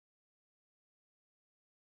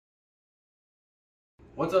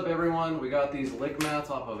What's up, everyone? We got these lick mats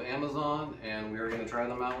off of Amazon, and we are going to try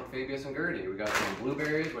them out with Fabius and Gertie. We got some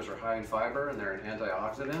blueberries, which are high in fiber, and they're an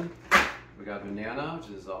antioxidant. We got banana, which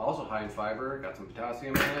is also high in fiber, got some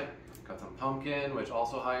potassium in it. Got some pumpkin, which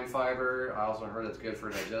also high in fiber. I also heard it's good for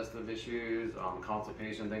digestive issues,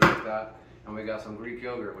 constipation, things like that. And we got some Greek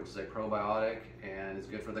yogurt, which is a probiotic, and it's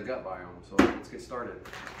good for the gut biome. So let's get started.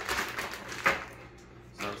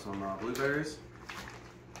 Start with some blueberries.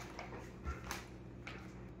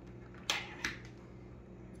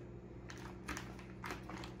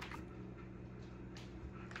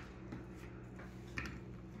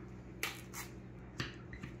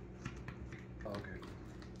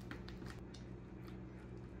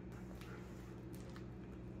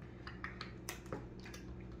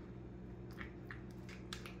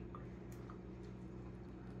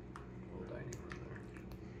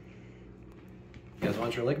 You guys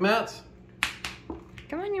want your lick mats?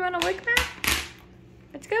 Come on, you want a lick mat?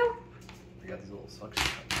 Let's go. I got these little suction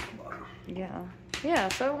cups at the bottom. Yeah. Yeah,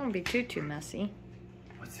 so it won't be too messy.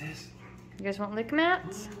 What's this? You guys want lick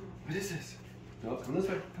mats? What is this? No, come this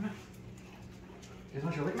way. Come on. You guys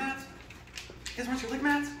want your lick mats? You guys want your lick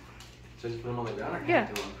mats? So just put them on the ground or Yeah,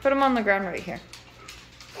 put them on the ground right here.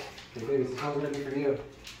 Okay, baby, this is how we're gonna be for you.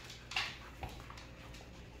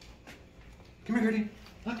 Come here, Gertie.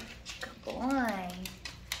 Look. Good boy.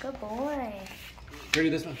 Good boy. Gertie,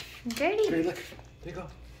 this one. Gertie. Gertie, look. There you go.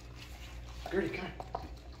 Gertie, come here.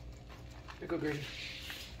 There you go, Gertie.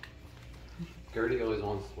 Gertie always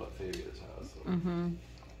wants what Fabius has. So. Mm-hmm.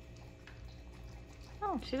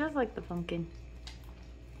 Oh, she does like the pumpkin.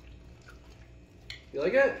 You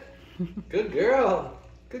like it? Good girl.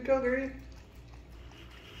 Good girl, Gertie. You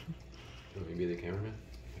want me to be the cameraman?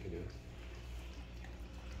 I can do it.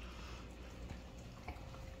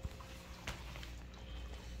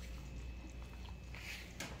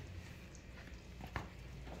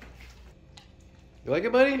 You like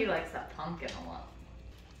it, buddy? He likes that pumpkin a lot.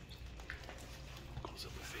 Close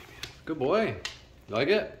up with Fabius. Good boy. You like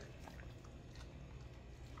it?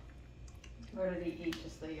 What did he eat?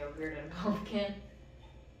 Just the yogurt and pumpkin?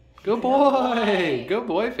 Good boy. Good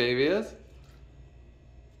boy, Fabius.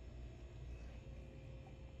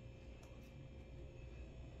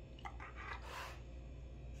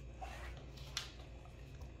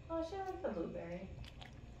 Oh, she likes the blueberry.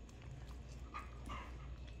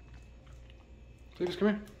 Fabius, come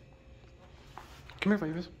here. Come here,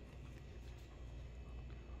 Fabius.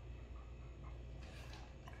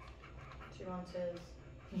 She wants his.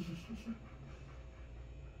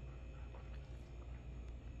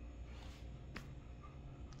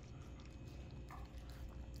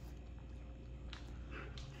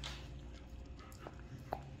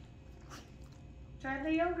 Try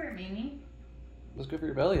the yogurt, Mimi. That's good for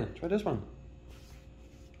your belly. Try this one.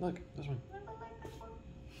 Look, this one. I don't like this one.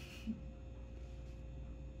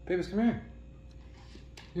 Fabius, come here.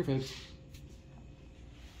 Here, Fabius.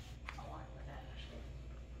 I want that actually.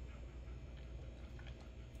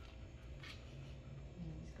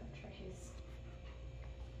 He's gonna try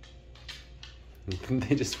his.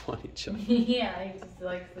 They just want each other. Yeah, he just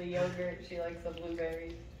likes the yogurt. She likes the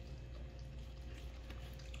blueberries.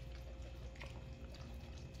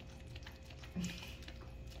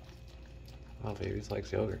 Wow, Fabius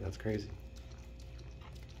likes yogurt. That's crazy.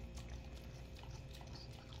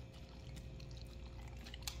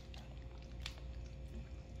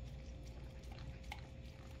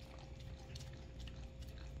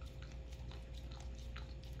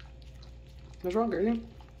 What's wrong, Gertie? I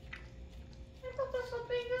thought this would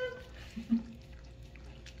be good.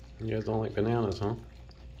 You guys don't like bananas, huh?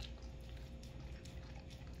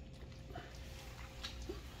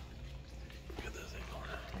 Look at this thing going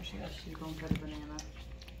on. There she goes. She's going for the banana.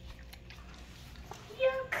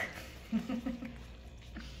 Yuck.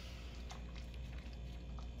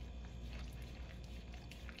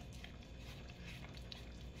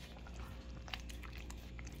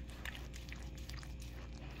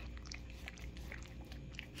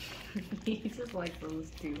 He just like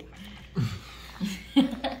those two.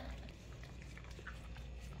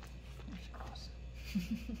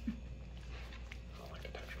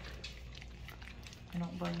 I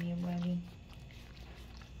don't blame you, buddy.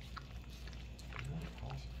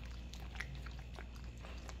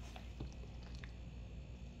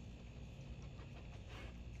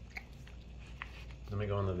 Let me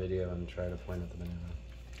go on the video and try to point at the banana.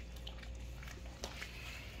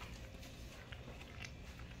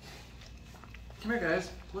 Come here, guys.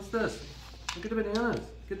 What's this? Look at the bananas.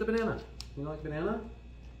 Get the banana. You like banana?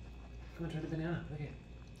 Come on, try the banana. Look at it.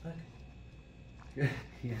 Look.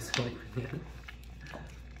 You guys like banana?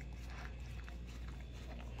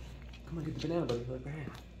 Come on, get the banana, buddy. Look right here.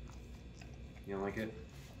 You don't like it?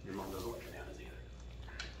 Your mom doesn't like bananas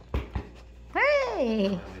either.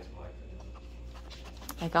 Hey!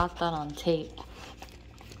 I got that on tape.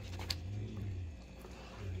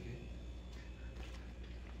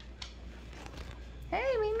 Hey,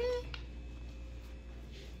 Mimi.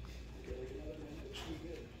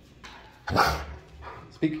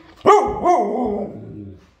 Speak.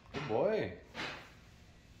 Good boy.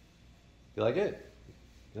 You like it?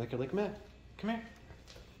 You like your lick mat? Come here.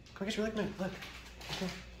 Come get your lick mat. Look. Okay.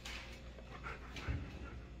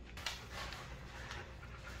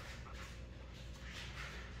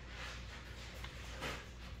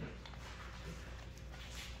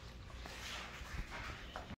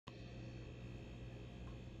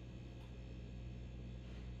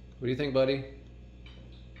 What do you think, buddy?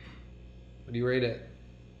 What do you rate it?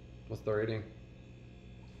 What's the rating?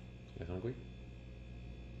 You hungry?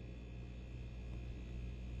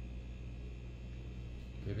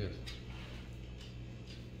 Maybe it is.